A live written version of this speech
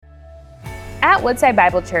At Woodside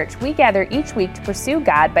Bible Church, we gather each week to pursue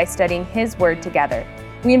God by studying His Word together.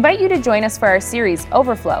 We invite you to join us for our series,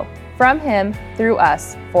 Overflow, From Him, Through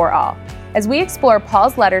Us, For All, as we explore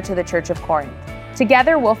Paul's letter to the Church of Corinth.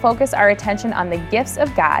 Together, we'll focus our attention on the gifts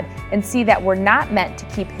of God and see that we're not meant to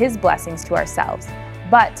keep His blessings to ourselves,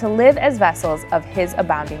 but to live as vessels of His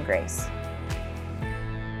abounding grace.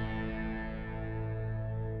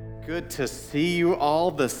 Good to see you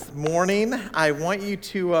all this morning. I want you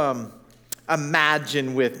to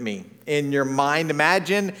imagine with me in your mind.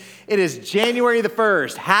 Imagine it is January the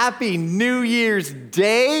 1st. Happy New Year's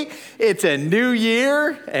Day. It's a new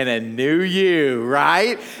year and a new you,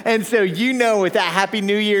 right? And so with that Happy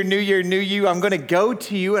New Year, new you, I'm going to go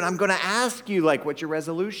to you and I'm going to ask you, what's your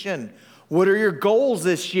resolution? What are your goals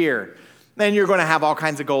this year? Then you're going to have all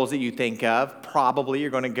kinds of goals that you think of. Probably you're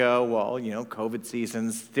going to go, COVID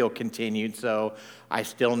season's still continued, so I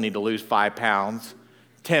still need to lose 5 pounds.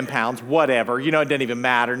 10 pounds, whatever, it doesn't even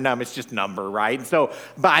matter. It's just number, right? And so,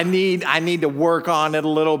 but I need to work on it a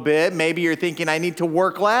little bit. Maybe you're thinking I need to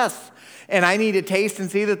work less and I need to taste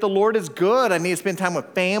and see that the Lord is good. I need to spend time with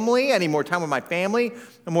family. I need more time with my family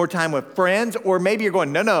and more time with friends. Or maybe you're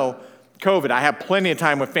going, no, COVID, I have plenty of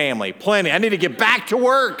time with family, plenty. I need to get back to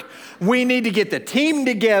work. We need to get the team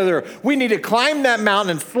together. We need to climb that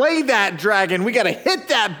mountain and slay that dragon. We got to hit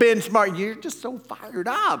that benchmark. You're just so fired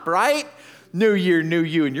up, right? New year, new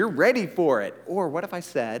you, and you're ready for it. Or what if I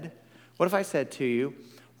said to you,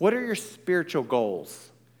 what are your spiritual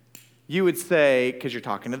goals? You would say, because you're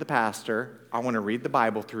talking to the pastor, I want to read the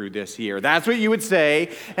Bible through this year. That's what you would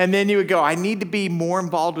say. And then you would go, I need to be more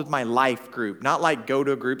involved with my life group. Not like go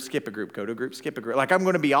to a group, skip a group, go to a group, skip a group. I'm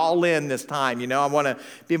going to be all in this time. I want to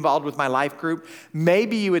be involved with my life group.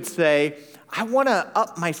 Maybe you would say, I want to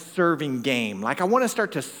up my serving game. I want to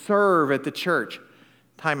start to serve at the church.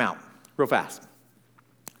 Time out. Real fast.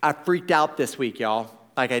 I freaked out this week, y'all,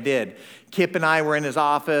 like I did. Kip and I were in his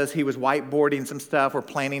office. He was whiteboarding some stuff. We're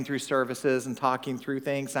planning through services and talking through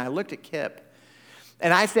things. And I looked at Kip,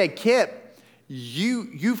 and I said, Kip,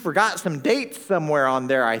 you forgot some dates somewhere on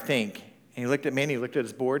there, I think. And he looked at me, and he looked at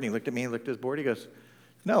his board, and he looked at me, and he looked at his board. He goes,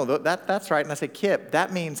 no, that's right. And I said, Kip,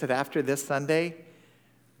 that means that after this Sunday,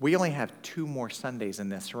 we only have 2 more Sundays in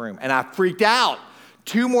this room. And I freaked out.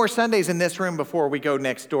 2 more Sundays in this room before we go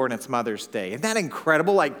next door and it's Mother's Day. Isn't that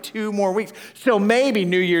incredible? 2 more weeks. So maybe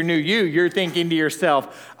New Year, New You, you're thinking to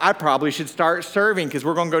yourself, I probably should start serving because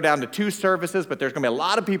we're going to go down to 2 services, but there's going to be a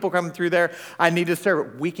lot of people coming through there. I need to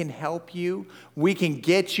serve. We can help you. We can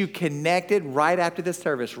get you connected right after this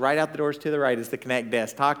service. Right out the doors to the right is the Connect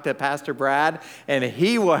desk. Talk to Pastor Brad, and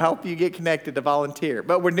he will help you get connected to volunteer.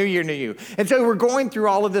 But we're New Year, New You. And so we're going through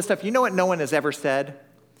all of this stuff. You know what no one has ever said?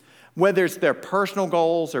 Whether it's their personal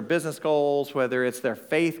goals or business goals, whether it's their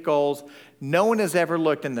faith goals, no one has ever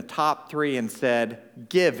looked in the top 3 and said,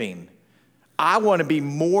 giving. I want to be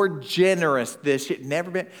more generous this year. Never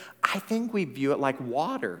been. I think we view it like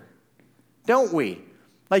water, don't we?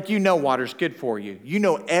 Water's good for you.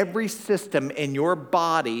 Every system in your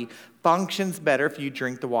body functions better if you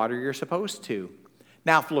drink the water you're supposed to.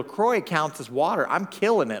 Now, if LaCroix counts as water, I'm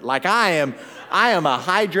killing it. I am a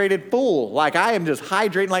hydrated fool. I am just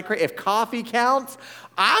hydrating like crazy. If coffee counts,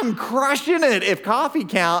 I'm crushing it. If coffee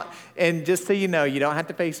count, and just so you know, you don't have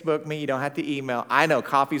to Facebook me, you don't have to email. I know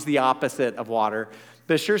coffee's the opposite of water,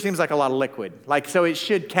 but it sure seems like a lot of liquid. So it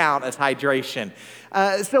should count as hydration.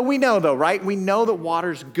 So we know though, right? We know that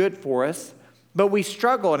water's good for us. But we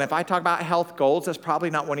struggle, and if I talk about health goals, that's probably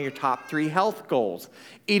not one of your top 3 health goals.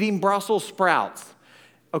 Eating Brussels sprouts.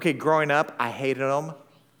 Okay, growing up, I hated them.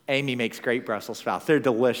 Amy makes great Brussels sprouts. They're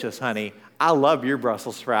delicious, honey. I love your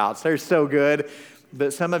Brussels sprouts. They're so good.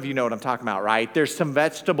 But some of you know what I'm talking about, right? There's some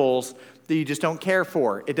vegetables that you just don't care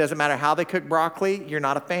for. It doesn't matter how they cook broccoli, you're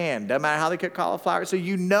not a fan. Doesn't matter how they cook cauliflower. So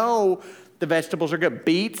the vegetables are good.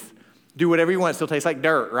 Beets, do whatever you want. It still tastes like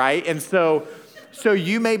dirt, right? And so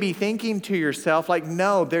you may be thinking to yourself,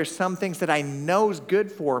 no, there's some things that I know is good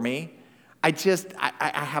for me. I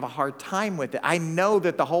have a hard time with it. I know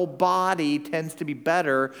that the whole body tends to be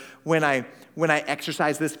better when I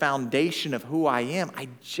exercise this foundation of who I am. I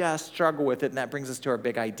just struggle with it, and that brings us to our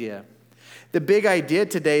big idea. The big idea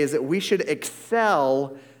today is that we should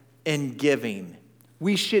excel in giving.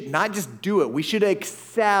 We should not just do it. We should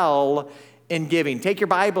excel in giving. Take your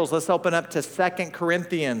Bibles. Let's open up to 2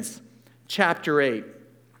 Corinthians chapter 8.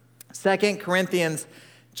 2 Corinthians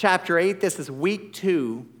chapter 8. This is week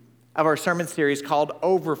 2 of our sermon series called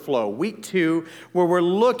Overflow. Week 2, where we're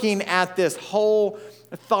looking at this whole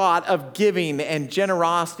thought of giving and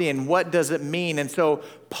generosity and what does it mean. And so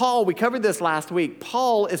Paul, we covered this last week.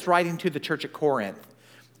 Paul is writing to the church at Corinth.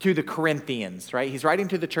 to the Corinthians, right? He's writing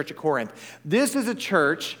to the church at Corinth. This is a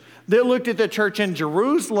church that looked at the church in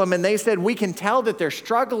Jerusalem and they said, we can tell that they're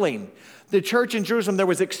struggling. The church in Jerusalem, there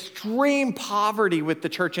was extreme poverty with the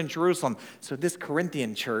church in Jerusalem. So this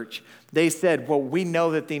Corinthian church, they said, well, we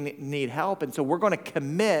know that they need help, and so we're going to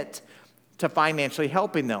commit to financially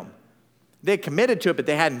helping them. They committed to it, but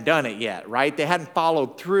they hadn't done it yet, right? They hadn't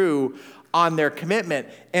followed through on their commitment.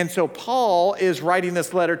 And so Paul is writing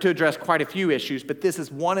this letter to address quite a few issues, but this is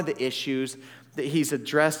one of the issues that he's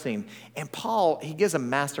addressing. And Paul, he gives a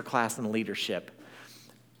masterclass in leadership.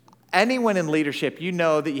 Anyone in leadership, you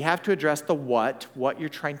know that you have to address the what you're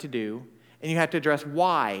trying to do, and you have to address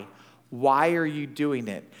why. Why are you doing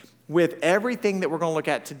it? With everything that we're going to look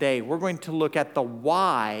at today, we're going to look at the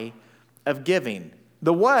why of giving.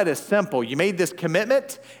 The what is simple. You made this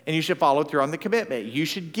commitment, and you should follow through on the commitment. You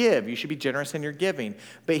should give. You should be generous in your giving.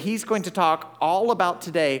 But he's going to talk all about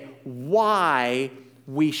today why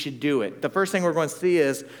we should do it. The first thing we're going to see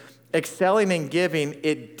is excelling in giving,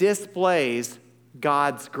 it displays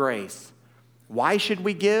God's grace. Why should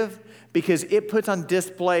we give? Because it puts on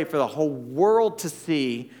display for the whole world to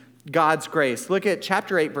see God's grace. Look at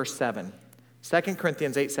chapter 8, verse 7. 2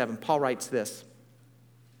 Corinthians 8, 7. Paul writes this.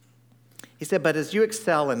 He said, but as you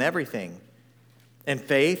excel in everything, in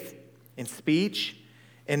faith, in speech,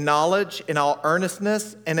 in knowledge, in all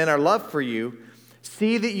earnestness, and in our love for you,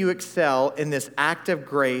 see that you excel in this act of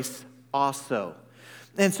grace also.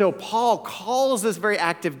 And so Paul calls this very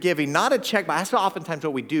act of giving, not a check, but that's oftentimes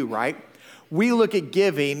what we do, right? We look at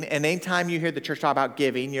giving, and anytime you hear the church talk about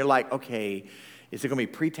giving, you're like, okay, is it going to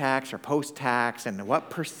be pre-tax or post-tax, and what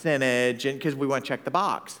percentage? And because we want to check the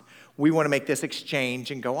box. We want to make this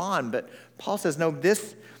exchange and go on. But Paul says, no,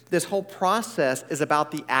 this whole process is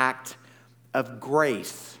about the act of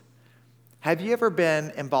grace. Have you ever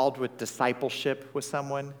been involved with discipleship with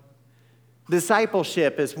someone?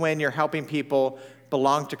 Discipleship is when you're helping people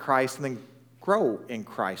belong to Christ and then grow in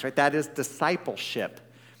Christ, right? That is discipleship.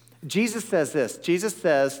 Jesus says this. Jesus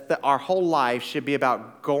says that our whole life should be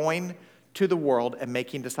about going to the world and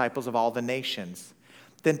making disciples of all the nations.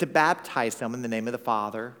 Then to baptize them in the name of the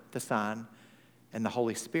Father, the Son, and the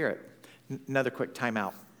Holy Spirit. Another quick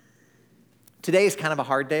timeout. Today is kind of a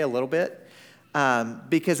hard day a little bit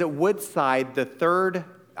because at Woodside, the third,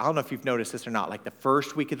 I don't know if you've noticed this or not, like the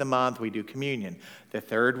first week of the month, we do communion. The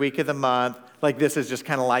third week of the month, like this is just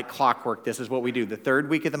kind of like clockwork. This is what we do. The third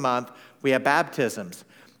week of the month, we have baptisms.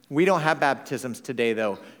 We don't have baptisms today,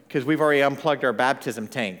 though, because we've already unplugged our baptism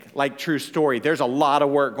tank. Like, true story, there's a lot of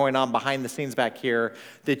work going on behind the scenes back here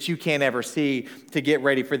that you can't ever see to get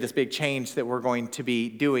ready for this big change that we're going to be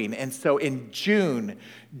doing. And so in June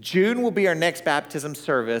will be our next baptism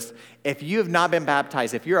service. If you have not been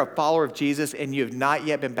baptized, if you're a follower of Jesus and you have not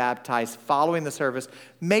yet been baptized following the service,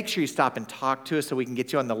 make sure you stop and talk to us so we can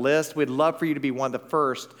get you on the list. We'd love for you to be one of the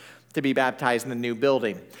first to be baptized in the new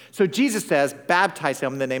building. So Jesus says, baptize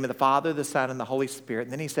them in the name of the Father, the Son, and the Holy Spirit.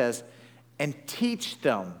 And then he says, and teach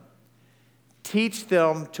them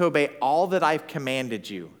to obey all that I've commanded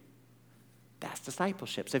you. That's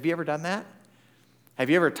discipleship. So have you ever done that? Have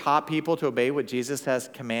you ever taught people to obey what Jesus has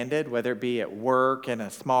commanded, whether it be at work, in a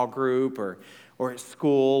small group, or at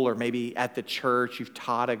school, or maybe at the church? You've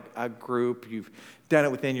taught a group. You've done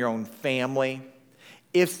it within your own family.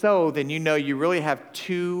 If so, then you know you really have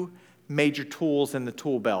two major tools in the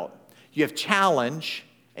tool belt. You have challenge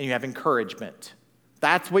and you have encouragement.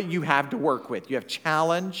 That's what you have to work with. You have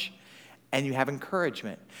challenge and you have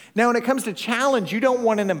encouragement. Now, when it comes to challenge, you don't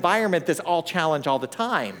want an environment that's all challenge all the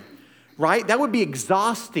time, right? That would be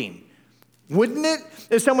exhausting, wouldn't it?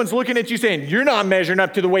 If someone's looking at you saying, you're not measuring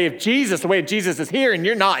up to the way of Jesus is here, and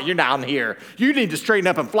you're down here. You need to straighten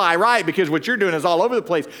up and fly right because what you're doing is all over the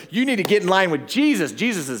place. You need to get in line with Jesus.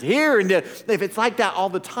 Jesus is here. And if it's like that all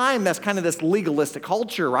the time, that's kind of this legalistic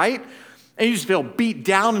culture, right? And you just feel beat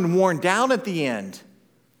down and worn down at the end.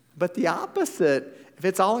 But the opposite, if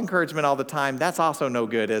it's all encouragement all the time, that's also no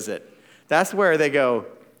good, is it? That's where they go,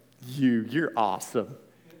 you're awesome.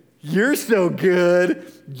 You're so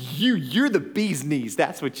good. You're the bee's knees.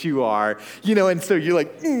 That's what you are. And so you're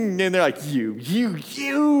like, and they're like, you.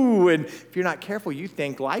 And if you're not careful, you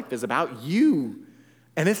think life is about you.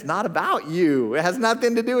 And it's not about you. It has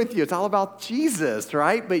nothing to do with you. It's all about Jesus,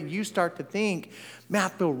 right? But you start to think, man, I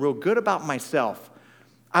feel real good about myself.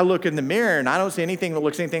 I look in the mirror and I don't see anything that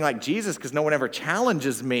looks anything like Jesus because no one ever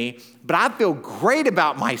challenges me. But I feel great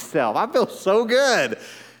about myself. I feel so good.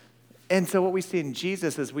 And so what we see in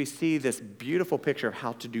Jesus is we see this beautiful picture of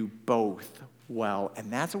how to do both well.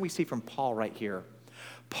 And that's what we see from Paul right here.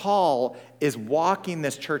 Paul is walking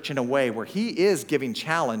this church in a way where he is giving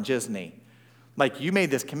challenge, isn't he? Like, you made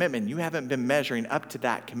this commitment. You haven't been measuring up to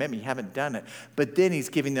that commitment. You haven't done it. But then he's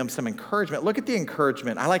giving them some encouragement. Look at the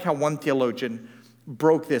encouragement. I like how one theologian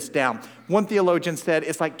broke this down. One theologian said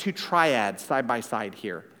it's like two triads side by side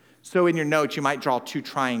here. So in your notes, you might draw two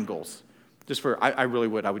triangles. I really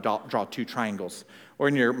would. I would draw two triangles. Or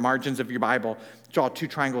in your margins of your Bible, draw two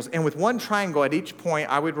triangles. And with one triangle at each point,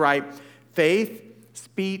 I would write faith,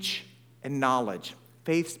 speech, and knowledge.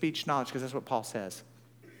 Faith, speech, knowledge, because that's what Paul says.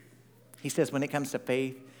 He says when it comes to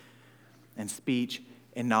faith and speech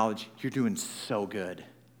and knowledge, you're doing so good.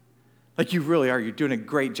 Like, you really are. You're doing a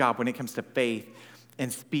great job when it comes to faith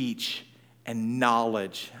and speech and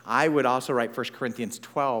knowledge. I would also write 1 Corinthians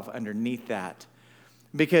 12 underneath that.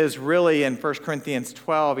 Because really in 1 Corinthians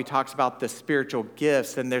 12, he talks about the spiritual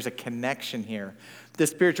gifts, and there's a connection here. The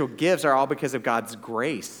spiritual gifts are all because of God's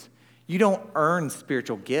grace. You don't earn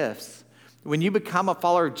spiritual gifts. When you become a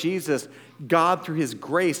follower of Jesus, God, through his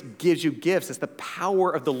grace, gives you gifts. It's the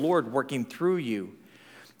power of the Lord working through you.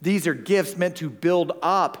 These are gifts meant to build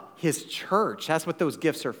up his church. That's what those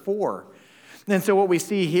gifts are for. And so what we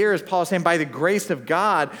see here is Paul saying, by the grace of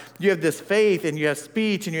God, you have this faith and you have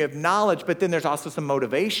speech and you have knowledge, but then there's also some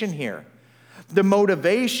motivation here. The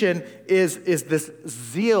motivation is this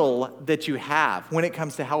zeal that you have when it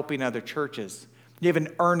comes to helping other churches. You have an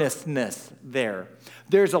earnestness there.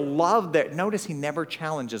 There's a love there. Notice he never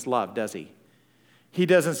challenges love, does he? He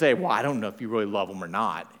doesn't say, well, I don't know if you really love them or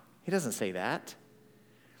not. He doesn't say that.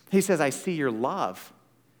 He says, I see your love.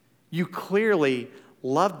 You clearly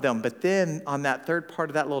love them. But then on that third part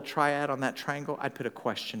of that little triad, on that triangle, I'd put a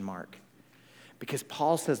question mark. Because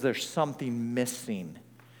Paul says there's something missing.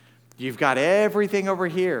 You've got everything over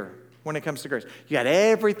here when it comes to grace. You got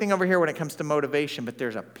everything over here when it comes to motivation, but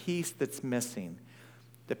there's a piece that's missing.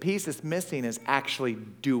 The piece that's missing is actually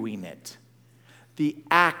doing it. The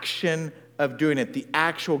action of doing it, the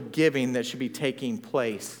actual giving that should be taking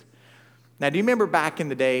place. Now, do you remember back in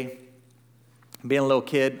the day, being a little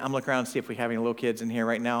kid? I'm looking around to see if we have any little kids in here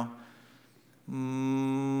right now.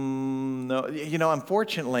 No. You know,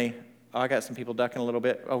 unfortunately, I got some people ducking a little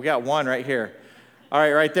bit. Oh, we got one right here. All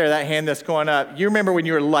right, right there, that hand that's going up. You remember when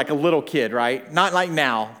you were like a little kid, right? Not like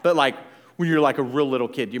now, but like when you were like a real little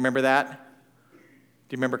kid. Do you remember that?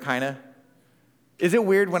 Do you remember kind of? Is it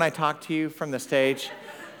weird when I talk to you from the stage?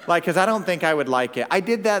 Like, because I don't think I would like it. I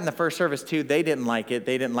did that in the first service too. They didn't like it.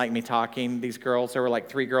 They didn't like me talking. These girls, there were like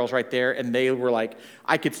 3 girls right there, and they were like,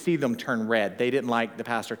 I could see them turn red. They didn't like the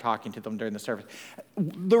pastor talking to them during the service.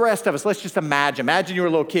 The rest of us, let's just imagine you were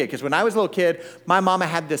a little kid. Because when I was a little kid, my mama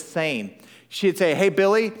had this saying. She'd say, hey,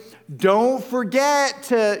 Billy, don't forget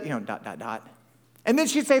to, ... And then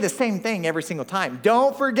she'd say the same thing every single time.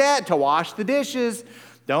 Don't forget to wash the dishes.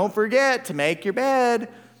 Don't forget to make your bed.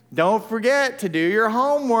 Don't forget to do your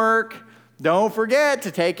homework. Don't forget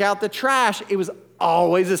to take out the trash. It was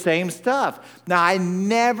always the same stuff. Now, I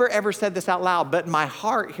never, ever said this out loud, but in my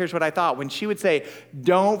heart, here's what I thought. When she would say,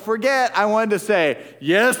 don't forget, I wanted to say,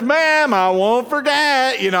 yes, ma'am, I won't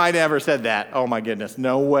forget. I never said that. Oh, my goodness.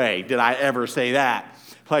 No way did I ever say that.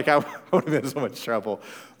 Like, I would have been in so much trouble.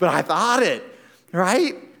 But I thought it,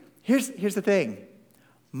 right? Here's the thing.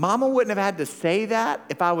 Mama wouldn't have had to say that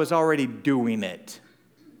if I was already doing it.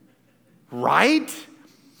 Right?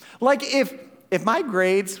 Like, if my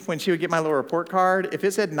grades, when she would get my little report card, if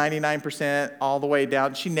it said 99% all the way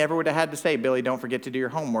down, she never would have had to say, Billy, don't forget to do your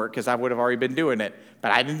homework, because I would have already been doing it.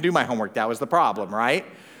 But I didn't do my homework. That was the problem, right?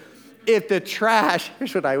 If the trash,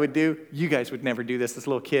 here's what I would do. You guys would never do this as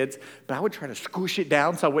little kids, but I would try to squish it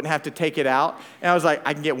down so I wouldn't have to take it out. And I was like,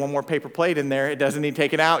 I can get one more paper plate in there. It doesn't need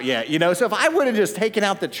taken out yet, So if I would have just taken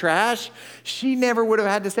out the trash, she never would have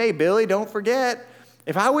had to say, Billy, don't forget.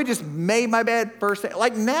 If I would just made my bed first thing,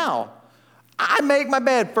 like now, I make my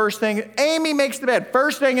bed first thing. Amy makes the bed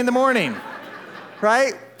first thing in the morning,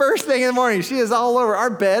 right? First thing in the morning. She is all over. Our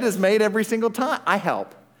bed is made every single time. I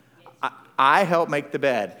help. I help make the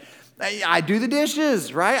bed. I do the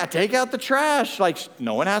dishes, right? I take out the trash. Like,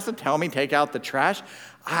 no one has to tell me take out the trash.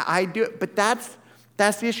 I do it. But that's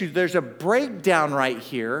the issue. There's a breakdown right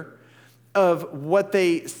here of what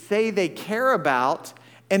they say they care about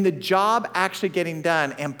and the job actually getting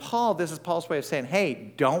done. And this is Paul's way of saying,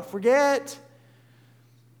 hey, don't forget.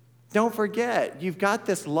 Don't forget. You've got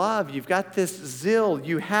this love. You've got this zeal.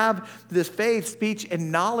 You have this faith, speech,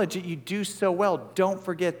 and knowledge that you do so well. Don't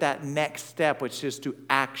forget that next step, which is to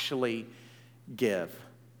actually give.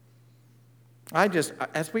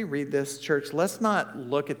 As we read this, church, let's not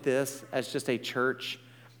look at this as just a church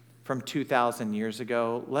from 2,000 years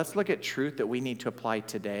ago. Let's look at truth that we need to apply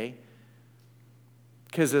today.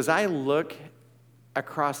 Because as I look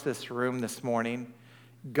across this room this morning,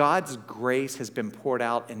 God's grace has been poured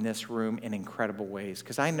out in this room in incredible ways,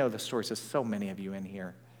 because I know the stories of so many of you in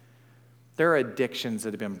here. There are addictions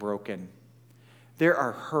that have been broken. There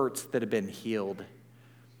are hurts that have been healed.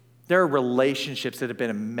 There are relationships that have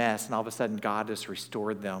been a mess, and all of a sudden God has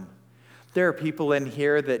restored them. There are people in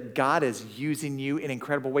here that God is using you in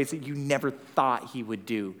incredible ways that you never thought he would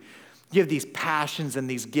do. You have these passions and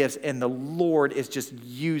these gifts, and the Lord is just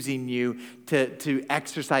using you to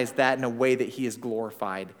exercise that in a way that he is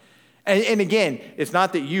glorified. And again, it's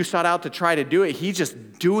not that you sought out to try to do it. He's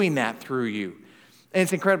just doing that through you. And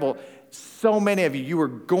it's incredible. So many of you, you were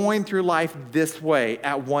going through life this way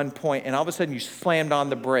at one point, and all of a sudden you slammed on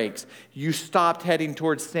the brakes. You stopped heading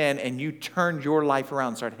towards sin, and you turned your life around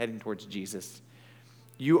and started heading towards Jesus.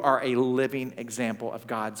 You are a living example of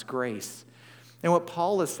God's grace. And what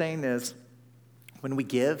Paul is saying is, when we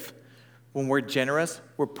give, when we're generous,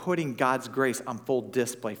 we're putting God's grace on full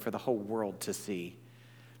display for the whole world to see.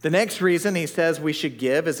 The next reason he says we should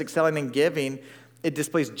give is excelling in giving. It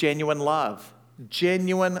displays genuine love.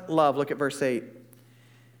 Genuine love. Look at verse 8.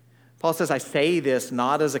 Paul says, I say this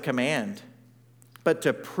not as a command, but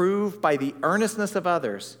to prove by the earnestness of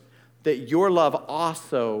others that your love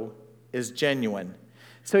also is genuine.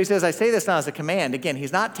 So he says, I say this not as a command. Again,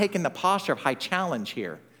 he's not taking the posture of high challenge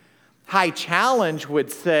here. High challenge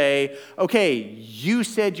would say, okay, you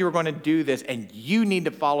said you were going to do this, and you need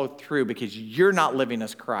to follow through because you're not living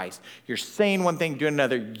as Christ. You're saying one thing, doing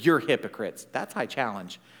another. You're hypocrites. That's high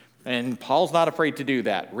challenge. And Paul's not afraid to do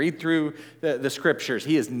that. Read through the scriptures.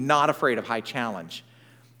 He is not afraid of high challenge.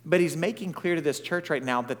 But he's making clear to this church right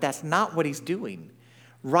now that that's not what he's doing.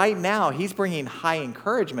 Right now, he's bringing high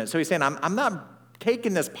encouragement. So he's saying, I'm not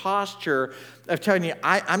taking this posture of telling you,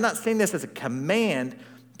 I'm not saying this as a command,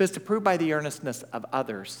 but it's to prove by the earnestness of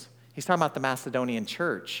others. He's talking about the Macedonian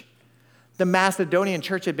church. The Macedonian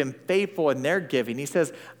church had been faithful in their giving. He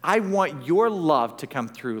says, I want your love to come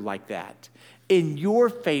through like that, in your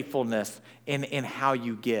faithfulness in how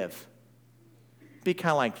you give. Be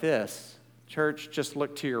kind of like this. Church, just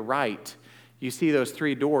look to your right. You see those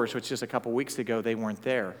 3 doors, which just a couple weeks ago, they weren't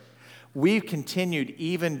there. We've continued,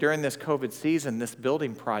 even during this COVID season, this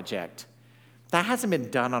building project. That hasn't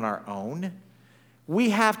been done on our own. We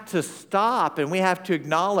have to stop and we have to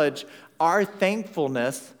acknowledge our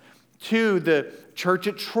thankfulness to the church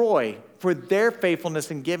at Troy for their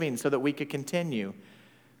faithfulness in giving so that we could continue.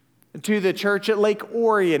 To the church at Lake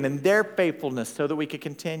Orion and their faithfulness so that we could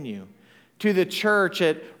continue. To the church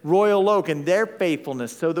at Royal Oak and their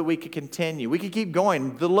faithfulness so that we could continue. We could keep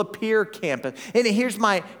going. The Lapeer campus. And here's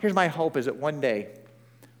my hope is that one day,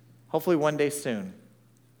 hopefully one day soon,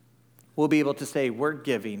 we'll be able to say we're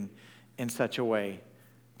giving in such a way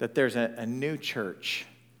that there's a new church,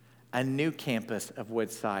 a new campus of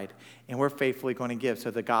Woodside, and we're faithfully going to give so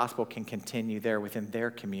the gospel can continue there within their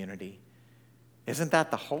community. Isn't that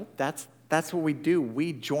the hope? That's what we do.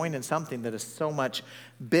 We join in something that is so much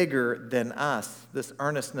bigger than us, this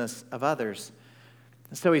earnestness of others.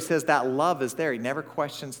 And so he says that love is there. He never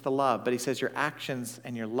questions the love, but he says your actions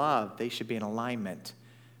and your love, they should be in alignment.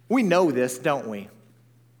 We know this, don't we?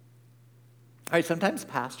 All right, sometimes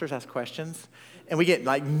pastors ask questions, and we get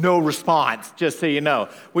like no response, just so you know.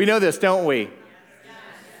 We know this, don't we?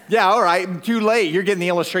 Yeah, all right, too late. You're getting the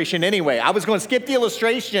illustration anyway. I was going to skip the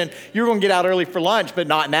illustration. You were going to get out early for lunch, but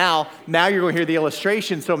not now. Now you're going to hear the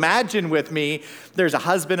illustration. So imagine with me, there's a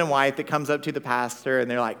husband and wife that comes up to the pastor,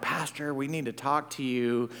 and they're like, Pastor, we need to talk to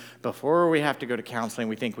you before we have to go to counseling.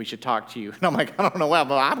 We think we should talk to you. And I'm like, I don't know,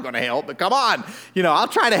 well, I'm going to help, but come on. I'll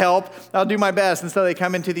try to help. I'll do my best. And so they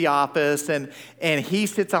come into the office, and he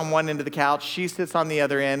sits on one end of the couch. She sits on the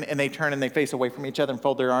other end, and they turn and they face away from each other and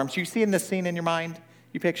fold their arms. You seeing this scene in your mind?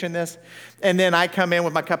 You picturing this? And then I come in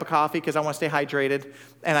with my cup of coffee because I want to stay hydrated,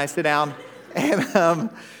 and I sit down, and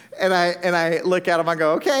I look at him. I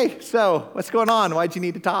go, okay, so what's going on? Why'd you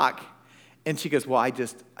need to talk? And she goes, well, I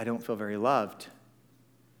don't feel very loved.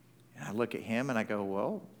 And I look at him and I go,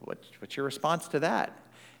 well, what's your response to that?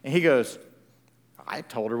 And he goes, I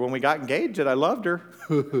told her when we got engaged that I loved her.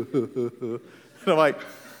 And I'm like,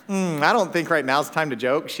 I don't think right now is the time to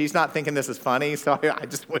joke. She's not thinking this is funny, so I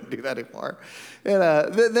just wouldn't do that anymore.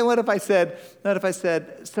 And then what if I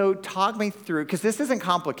said, so talk me through, because this isn't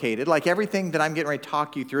complicated. Like everything that I'm getting ready to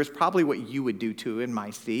talk you through is probably what you would do too in my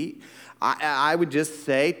seat. I would just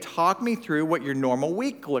say, talk me through what your normal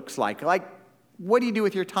week looks like. Like, what do you do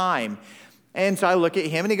with your time? And so I look at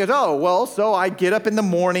him and he goes, oh, well, so I get up in the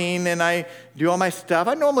morning and I do all my stuff.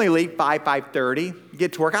 I normally leave 5:30,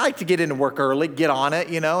 get to work. I like to get into work early, get on it,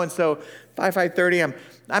 And so 5:30,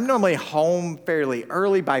 I'm normally home fairly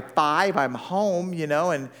early. By 5, I'm home,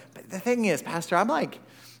 And but the thing is, Pastor, I'm like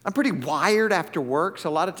I'm pretty wired after work, so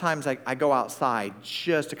a lot of times I go outside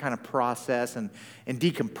just to kind of process and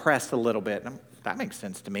decompress a little bit. And that makes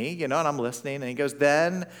sense to me, and I'm listening. And he goes,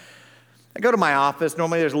 then I go to my office.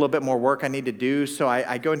 Normally there's a little bit more work I need to do, so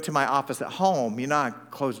I go into my office at home. I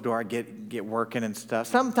close the door, I get working and stuff.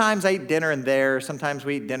 Sometimes I eat dinner in there. Sometimes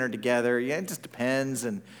we eat dinner together. It just depends.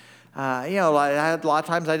 And, a lot of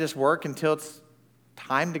times I just work until it's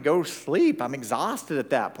time to go to sleep. I'm exhausted at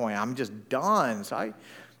that point. I'm just done. So I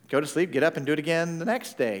go to sleep, get up, and do it again the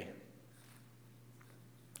next day.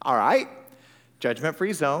 All right.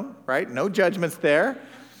 Judgment-free zone, right? No judgments there.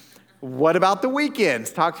 What about the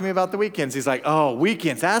weekends? Talk to me about the weekends. He's like, oh,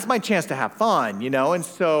 weekends, that's my chance to have fun, And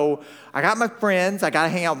so I got my friends. I got to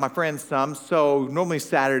hang out with my friends some. So normally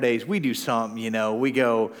Saturdays, we do something, We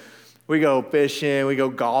go fishing, we go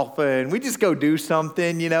golfing. We just go do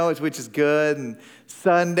something, which is good. And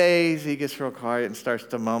Sundays, he gets real quiet and starts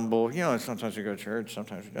to mumble. Sometimes we go to church,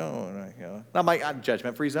 sometimes we don't. I'm like,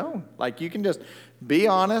 judgment-free zone. Like, you can just be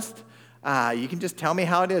honest. You can just tell me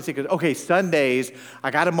how it is. He goes, okay, Sundays,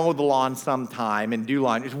 I got to mow the lawn sometime and do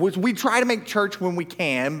laundry. We try to make church when we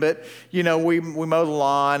can, but, we mow the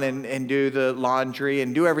lawn and do the laundry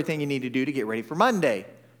and do everything you need to do to get ready for Monday.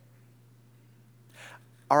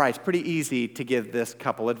 All right, it's pretty easy to give this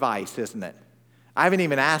couple advice, isn't it? I haven't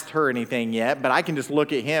even asked her anything yet, but I can just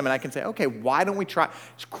look at him and I can say, okay, why don't we try?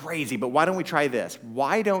 It's crazy, but why don't we try this?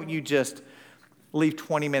 Why don't you just leave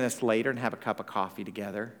 20 minutes later and have a cup of coffee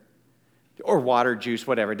together? Or water, juice,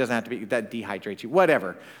 whatever. It doesn't have to be, that dehydrates you,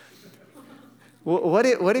 whatever. What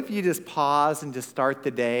if you just pause and just start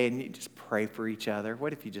the day and you just pray for each other?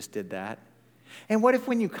 What if you just did that? And what if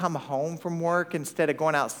when you come home from work, instead of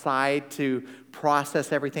going outside to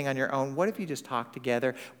process everything on your own, what if you just talked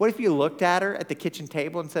together? What if you looked at her at the kitchen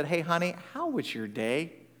table and said, hey, honey, how was your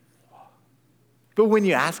day? But when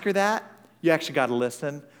you ask her that, you actually got to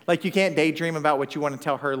listen. Like, you can't daydream about what you want to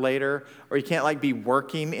tell her later, or you can't, be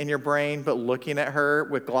working in your brain but looking at her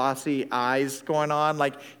with glossy eyes going on.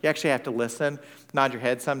 Like, you actually have to listen, nod your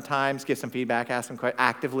head sometimes, give some feedback, ask some questions,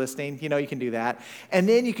 active listening. You can do that. And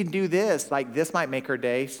then you can do this. Like, this might make her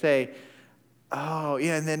day. Say, oh,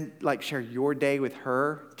 yeah, and then, share your day with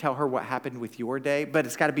her. Tell her what happened with your day. But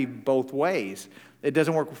it's got to be both ways. It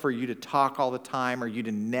doesn't work for you to talk all the time or you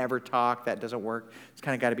to never talk. That doesn't work. It's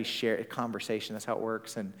kind of got to be shared conversation. That's how it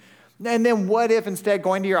works. And then what if, instead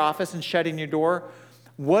going to your office and shutting your door,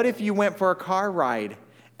 what if you went for a car ride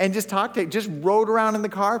and just rode around in the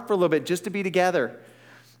car for a little bit just to be together?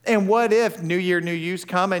 And what if New Year, New You's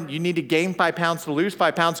come and you need to gain 5 pounds to lose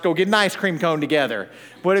 5 pounds, go get an ice cream cone together?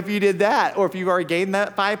 What if you did that? Or if you've already gained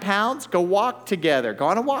that 5 pounds, go walk together. Go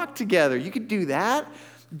on a walk together. You could do that.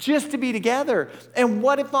 Just to be together. And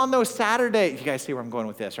what if on those Saturdays, you guys see where I'm going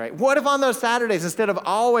with this, right? What if on those Saturdays, instead of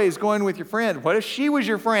always going with your friend, what if she was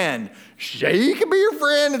your friend? She can be your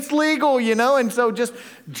friend. It's legal, And so just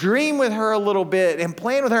dream with her a little bit and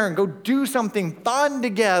plan with her and go do something fun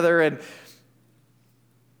together. And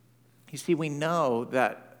you see, we know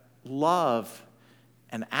that love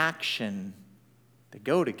and action, they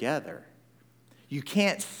go together. You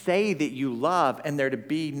can't say that you love and there to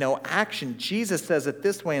be no action. Jesus says it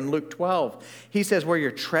this way in Luke 12. He says, where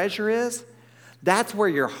your treasure is, that's where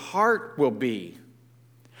your heart will be.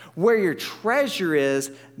 Where your treasure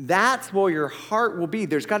is, that's where your heart will be.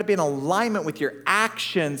 There's got to be an alignment with your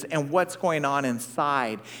actions and what's going on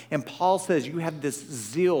inside. And Paul says you have this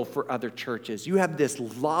zeal for other churches. You have this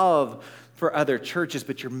love for other churches,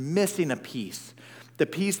 but you're missing a piece. The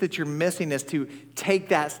piece that you're missing is to take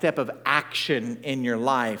that step of action in your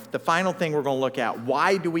life. The final thing we're going to look at,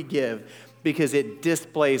 why do we give? Because it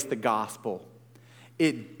displays the gospel.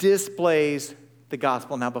 It displays the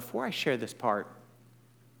gospel. Now, before I share this part,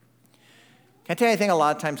 can I tell you, I think a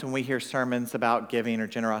lot of times when we hear sermons about giving or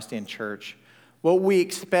generosity in church, what we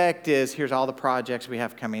expect is, here's all the projects we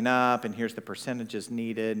have coming up, and here's the percentages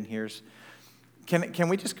needed, and here's... Can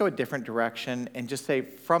we just go a different direction and just say,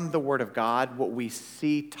 from the Word of God, what we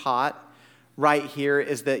see taught right here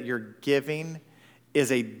is that your giving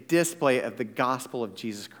is a display of the gospel of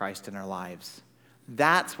Jesus Christ in our lives.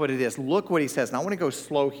 That's what it is. Look what he says. And I want to go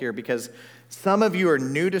slow here because some of you are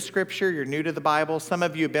new to Scripture. You're new to the Bible. Some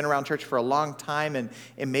of you have been around church for a long time, and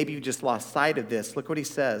maybe you just lost sight of this. Look what he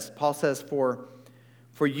says. Paul says, for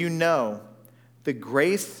you know the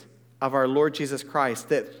grace of our Lord Jesus Christ,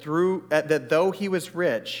 that though he was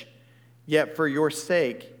rich, yet for your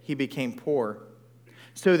sake he became poor,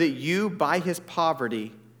 so that you by his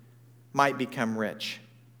poverty might become rich.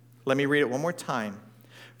 Let me read it one more time.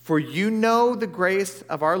 For you know the grace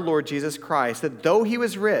of our Lord Jesus Christ, that though he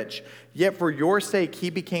was rich, yet for your sake he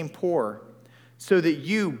became poor, so that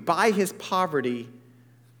you by his poverty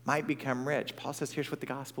might become rich. Paul says, here's what the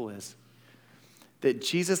gospel is. That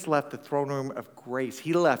Jesus left the throne room of grace.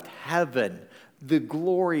 He left heaven, the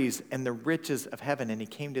glories and the riches of heaven, and he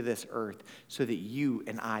came to this earth so that you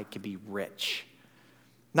and I could be rich.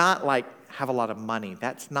 Not like have a lot of money.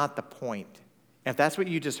 That's not the point. If that's what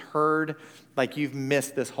you just heard, like you've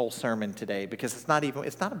missed this whole sermon today, because it's not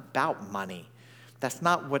about money. That's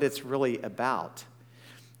not what it's really about.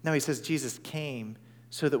 No, he says Jesus came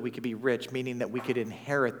so that we could be rich, meaning that we could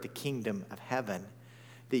inherit the kingdom of heaven,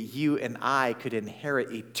 that you and I could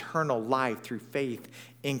inherit eternal life through faith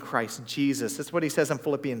in Christ Jesus. That's what he says in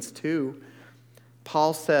Philippians 2.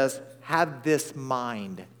 Paul says, have this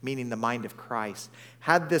mind, meaning the mind of Christ.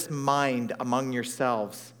 Have this mind among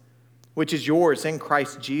yourselves, which is yours in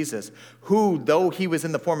Christ Jesus, who, though he was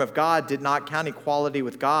in the form of God, did not count equality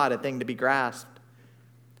with God a thing to be grasped,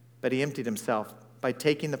 but he emptied himself by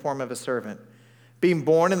taking the form of a servant, being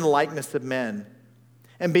born in the likeness of men,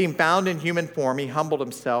 and being found in human form, he humbled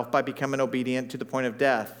himself by becoming obedient to the point of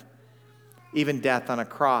death, even death on a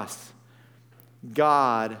cross.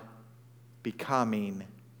 God becoming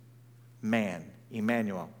man,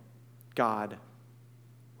 Emmanuel, God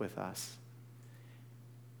with us.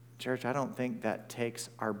 Church, I don't think that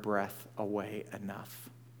takes our breath away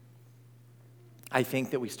enough. I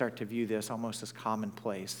think that we start to view this almost as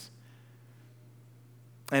commonplace.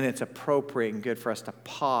 And it's appropriate and good for us to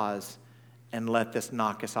pause and let this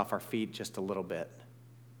knock us off our feet just a little bit.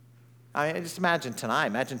 I mean, just imagine tonight.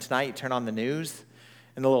 Imagine tonight you turn on the news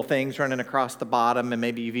and the little thing's running across the bottom, and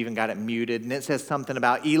maybe you've even got it muted, and it says something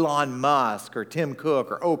about Elon Musk or Tim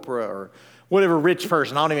Cook or Oprah or whatever rich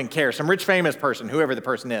person, I don't even care, some rich famous person, whoever the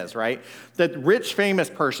person is, right? That rich famous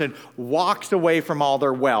person walks away from all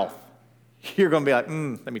their wealth. You're going to be like,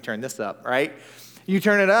 let me turn this up, right? You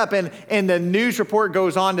turn it up, and the news report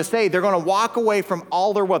goes on to say they're going to walk away from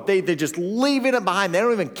all their wealth. They're just leaving it behind. They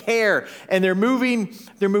don't even care. And they're moving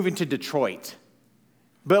to Detroit.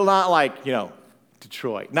 But not like,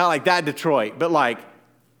 Detroit. Not like that Detroit, but like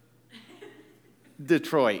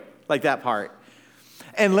Detroit, like that part.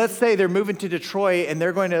 And let's say they're moving to Detroit, and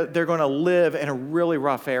they're going to live in a really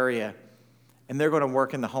rough area, and they're going to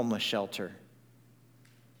work in the homeless shelter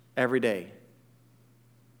every day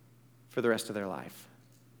for the rest of their life.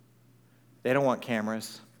 They don't want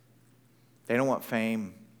cameras. They don't want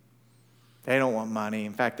fame. They don't want money.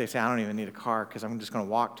 In fact, they say, I don't even need a car because I'm just going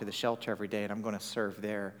to walk to the shelter every day, and I'm going to serve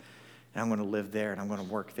there, and I'm going to live there, and I'm going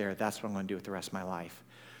to work there. That's what I'm going to do with the rest of my life.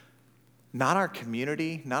 Not our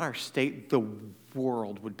community, not our state, the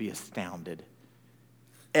world would be astounded.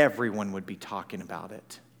 Everyone would be talking about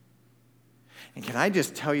it. And can I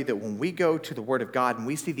just tell you that when we go to the Word of God and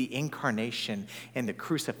we see the incarnation and the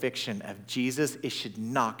crucifixion of Jesus, it should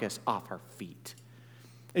knock us off our feet.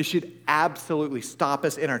 It should absolutely stop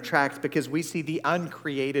us in our tracks because we see the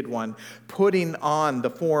uncreated one putting on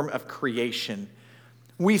the form of creation.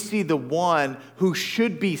 We see the one who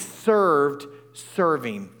should be served,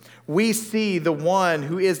 serving. We see the one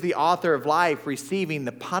who is the author of life receiving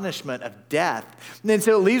the punishment of death. And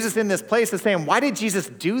so it leaves us in this place of saying, why did Jesus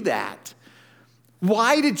do that?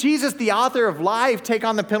 Why did Jesus, the author of life, take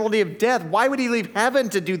on the penalty of death? Why would he leave heaven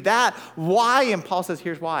to do that? Why? And Paul says,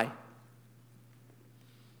 here's why.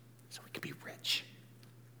 So we could be rich.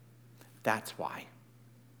 That's why.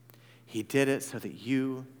 He did it so that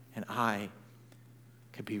you and I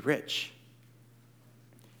could be rich.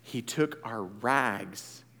 He took our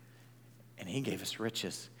rags and he gave us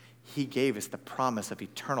riches. He gave us the promise of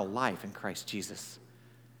eternal life in Christ Jesus.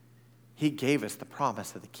 He gave us the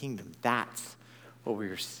promise of the kingdom. That's what we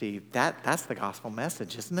received. That's the gospel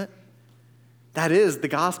message, isn't it? That is the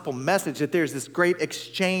gospel message, that there's this great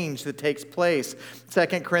exchange that takes place. 2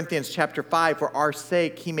 Corinthians chapter 5, for our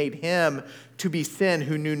sake he made him to be sin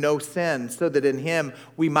who knew no sin, so that in him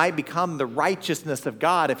we might become the righteousness of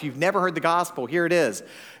God. If you've never heard the gospel, here it is.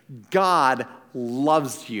 God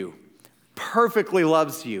loves you, perfectly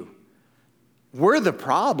loves you. We're the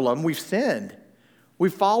problem. We've sinned.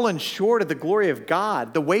 We've fallen short of the glory of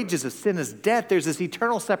God. The wages of sin is death. There's this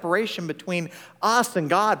eternal separation between us and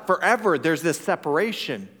God forever. There's this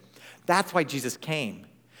separation. That's why Jesus came.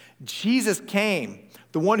 Jesus came,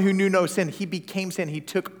 the one who knew no sin. He became sin. He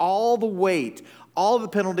took all the weight, all the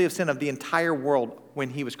penalty of sin of the entire world when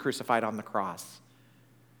he was crucified on the cross.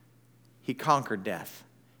 He conquered death.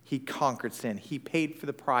 He conquered sin. He paid for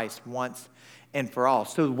the price once and for all.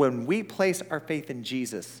 So when we place our faith in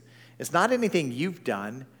Jesus, it's not anything you've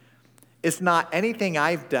done. It's not anything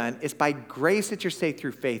I've done. It's by grace that you're saved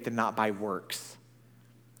through faith and not by works.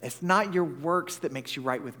 It's not your works that makes you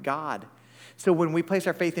right with God. So when we place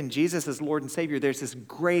our faith in Jesus as Lord and Savior, there's this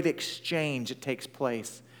great exchange that takes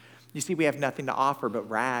place. You see, we have nothing to offer but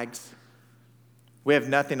rags. We have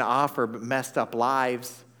nothing to offer but messed up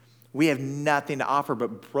lives. We have nothing to offer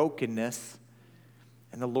but brokenness.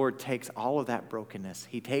 And the Lord takes all of that brokenness.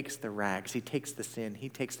 He takes the rags. He takes the sin. He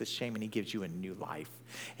takes the shame, and he gives you a new life.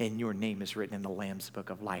 And your name is written in the Lamb's book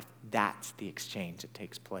of life. That's the exchange that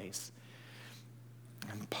takes place.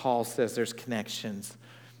 And Paul says there's connections.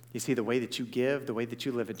 You see, the way that you give, the way that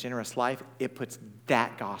you live a generous life, it puts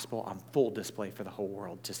that gospel on full display for the whole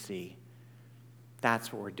world to see.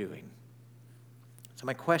 That's what we're doing. So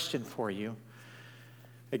my question for you,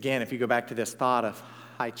 again, if you go back to this thought of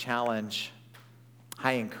high challenge,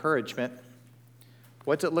 high encouragement,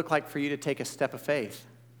 what's it look like for you to take a step of faith?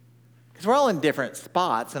 Because we're all in different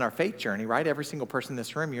spots in our faith journey, right? Every single person in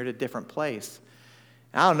this room, you're at a different place.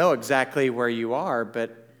 And I don't know exactly where you are,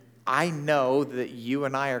 but I know that you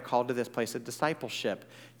and I are called to this place of discipleship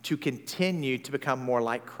to continue to become more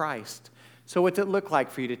like Christ. So what's it look like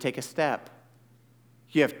for you to take a step?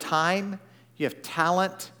 You have time, you have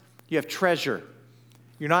talent, you have treasure.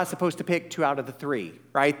 You're not supposed to pick 2 out of the 3,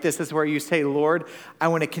 right? This is where you say, Lord, I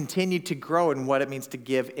want to continue to grow in what it means to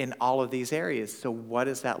give in all of these areas. So what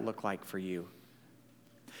does that look like for you?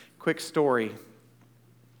 Quick story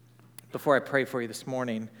before I pray for you this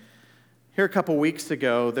morning. Here a couple weeks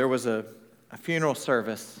ago, there was a funeral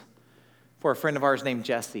service for a friend of ours named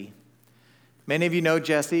Jessie. Many of you know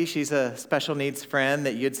Jessie. She's a special needs friend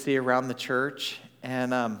that you'd see around the church.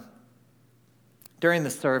 And during the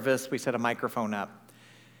service, we set a microphone up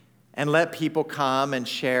and let people come and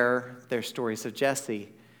share their stories of Jessie.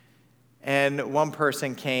 And one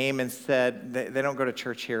person came and said, they don't go to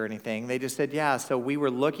church here or anything. They just said, yeah, so we were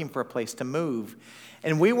looking for a place to move.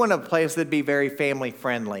 And we want a place that'd be very family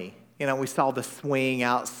friendly. You know, we saw the swing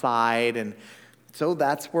outside, and so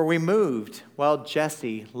that's where we moved. Well,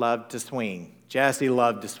 Jessie loved to swing. Jessie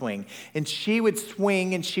loved to swing. And she would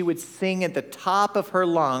swing and she would sing at the top of her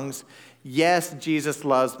lungs, yes, Jesus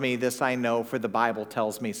loves me, this I know, for the Bible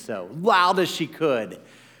tells me so. Loud as she could.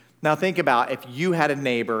 Now think about if you had a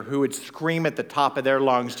neighbor who would scream at the top of their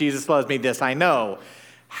lungs, Jesus loves me, this I know.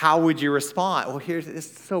 How would you respond? Well,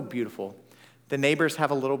 it's so beautiful. The neighbors have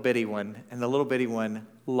a little bitty one, and the little bitty one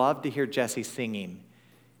loved to hear Jessie singing.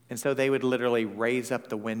 And so they would literally raise up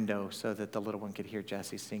the window so that the little one could hear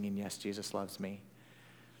Jessie singing, yes, Jesus loves me.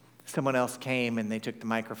 Someone else came and they took the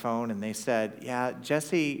microphone and they said, yeah,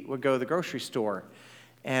 Jessie would go to the grocery store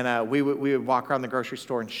and we would walk around the grocery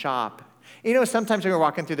store and shop. You know, sometimes when you're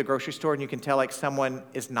walking through the grocery store and you can tell like someone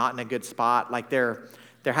is not in a good spot, like they're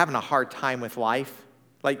having a hard time with life.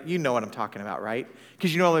 Like, you know what I'm talking about, right?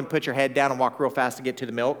 Because you normally put your head down and walk real fast to get to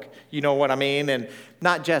the milk. You know what I mean? And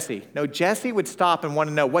not Jessie. No, Jessie would stop and want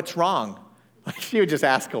to know what's wrong. Like she would just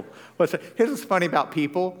ask him. Here's what's funny about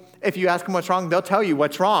people. If you ask them what's wrong, they'll tell you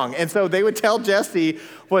what's wrong. And so they would tell Jessie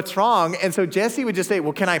what's wrong. And so Jessie would just say,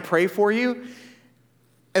 well, can I pray for you?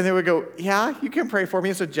 And they would go, yeah, you can pray for me.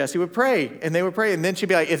 And so Jessie would pray. And they would pray. And then she'd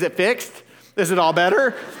be like, is it fixed? Is it all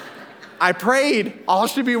better? I prayed. All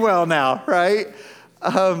should be well now, right?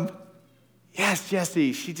 Yes,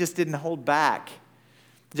 Jessie. She just didn't hold back.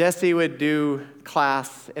 Jessie would do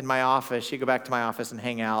class in my office. She'd go back to my office and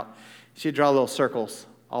hang out. She'd draw little circles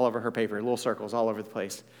all over her paper, little circles all over the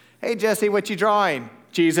place. Hey, Jessie, what you drawing?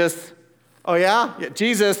 Jesus. Oh, yeah? Yeah,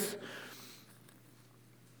 Jesus.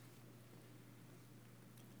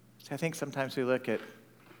 So I think sometimes we look at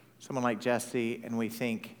someone like Jessie and we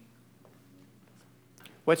think,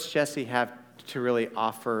 what's Jessie have to really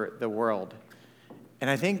offer the world? And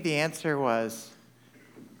I think the answer was,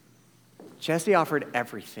 Jessie offered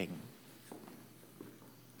everything.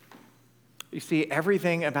 You see,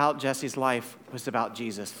 everything about Jessie's life was about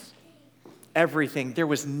Jesus. Everything. There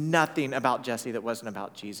was nothing about Jessie that wasn't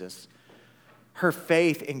about Jesus. Her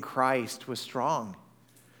faith in Christ was strong.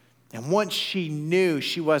 And once she knew,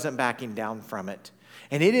 she wasn't backing down from it.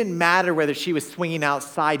 And it didn't matter whether she was swinging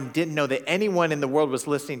outside and didn't know that anyone in the world was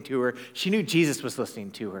listening to her. She knew Jesus was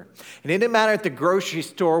listening to her. And it didn't matter at the grocery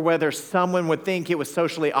store whether someone would think it was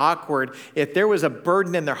socially awkward. If there was a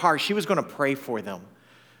burden in their heart, she was going to pray for them.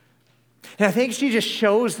 And I think she just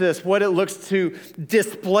shows us what it looks to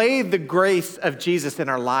display the grace of Jesus in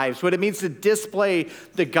our lives, what it means to display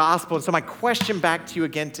the gospel. And so my question back to you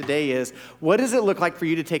again today is, what does it look like for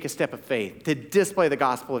you to take a step of faith, to display the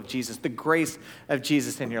gospel of Jesus, the grace of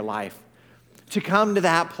Jesus in your life? To come to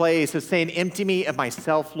that place of saying, empty me of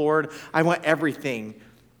myself, Lord. I want everything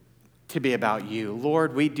to be about you.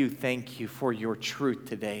 Lord, we do thank you for your truth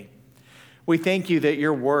today. We thank you that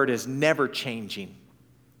your word is never changing.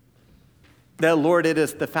 That, Lord, it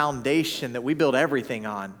is the foundation that we build everything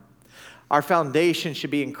on. Our foundation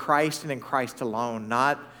should be in Christ and in Christ alone,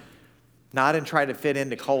 not not in trying to fit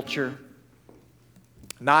into culture,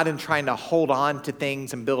 not in trying to hold on to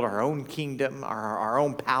things and build our own kingdom, our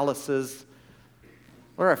own palaces.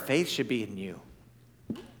 Lord, our faith should be in you.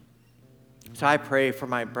 So I pray for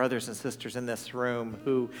my brothers and sisters in this room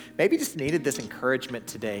who maybe just needed this encouragement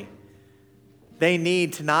today. They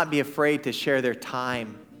need to not be afraid to share their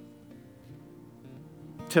time,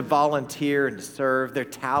 to volunteer and to serve their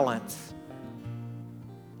talents.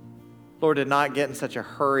 Lord, to not get in such a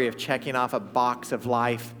hurry of checking off a box of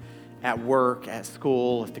life at work, at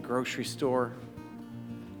school, at the grocery store.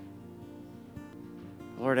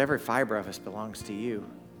 Lord, every fiber of us belongs to you.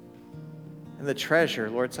 And the treasure,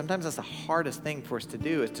 Lord, sometimes that's the hardest thing for us to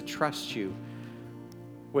do, is to trust you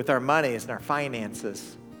with our monies and our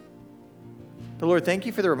finances. But Lord, thank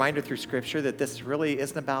you for the reminder through Scripture that this really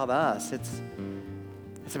isn't about us. It's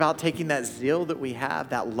about taking that zeal that we have,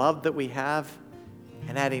 that love that we have,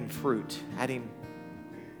 and adding fruit, adding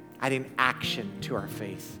action to our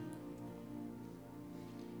faith.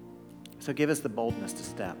 So give us the boldness to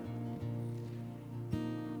step.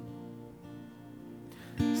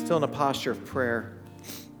 Still in a posture of prayer.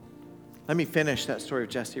 Let me finish that story of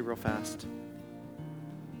Jesse real fast.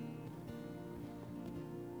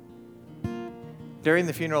 During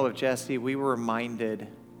the funeral of Jesse, we were reminded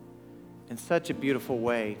in such a beautiful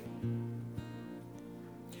way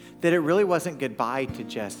that it really wasn't goodbye to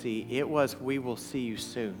Jesse. It was, we will see you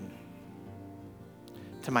soon.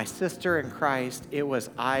 To my sister in Christ, it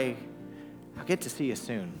was, I'll get to see you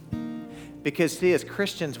soon. Because see, as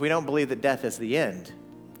Christians, we don't believe that death is the end.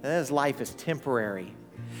 That his life is temporary.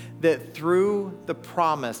 That through the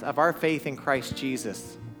promise of our faith in Christ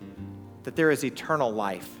Jesus, that there is eternal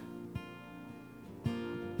life.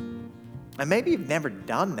 And maybe you've never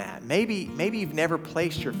done that. Maybe you've never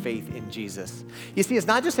placed your faith in Jesus. You see, it's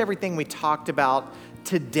not just everything we talked about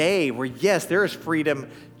today, where yes, there is freedom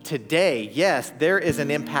today. Yes, there is an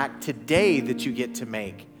impact today that you get to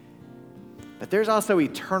make. But there's also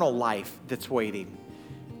eternal life that's waiting.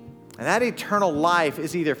 And that eternal life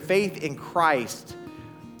is either faith in Christ,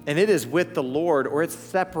 and it is with the Lord, or it's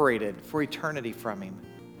separated for eternity from Him.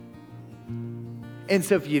 And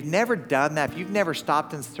so if you've never done that, if you've never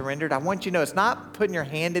stopped and surrendered, I want you to know it's not putting your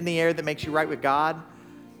hand in the air that makes you right with God.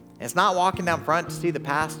 It's not walking down front to see the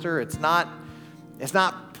pastor. It's not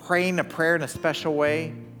praying a prayer in a special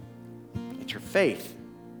way. It's your faith.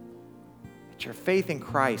 It's your faith in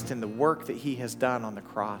Christ and the work that He has done on the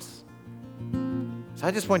cross. So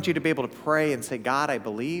I just want you to be able to pray and say, God, I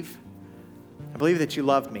believe that you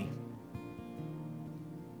love me.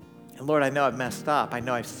 And Lord, I know I've messed up. I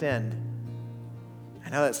know I've sinned. I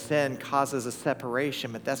know that sin causes a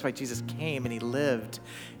separation, but that's why Jesus came and He lived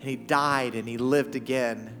and He died and He lived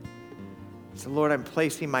again. So Lord, I'm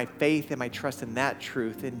placing my faith and my trust in that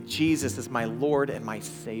truth, and Jesus is my Lord and my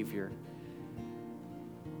Savior.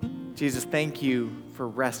 Jesus, thank you for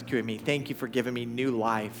rescuing me. Thank you for giving me new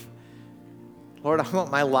life. Lord, I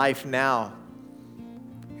want my life now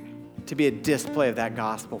to be a display of that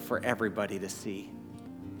gospel for everybody to see.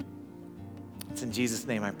 It's in Jesus'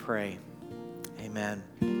 name I pray. Amen.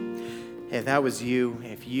 If that was you,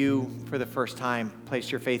 if you, for the first time,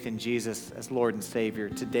 placed your faith in Jesus as Lord and Savior,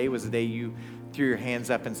 today was the day you threw your hands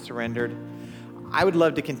up and surrendered, I would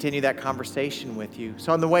love to continue that conversation with you.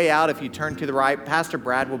 So on the way out, if you turn to the right, Pastor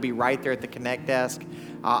Brad will be right there at the Connect desk.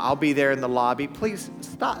 I'll be there in the lobby. Please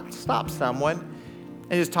stop someone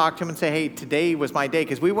and just talk to him and say, hey, today was my day,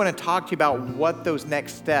 because we want to talk to you about what those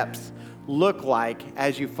next steps look like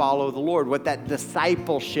as you follow the Lord, what that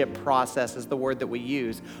discipleship process is the word that we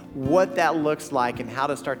use, what that looks like, and how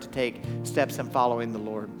to start to take steps in following the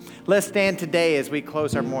Lord. Let's stand today as we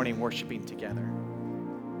close our morning worshiping together.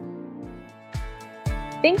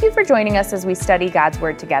 Thank you for joining us as we study God's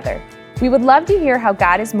Word together. We would love to hear how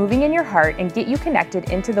God is moving in your heart and get you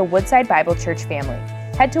connected into the Woodside Bible Church family.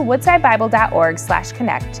 Head to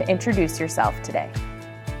woodsidebible.org/connect to introduce yourself today.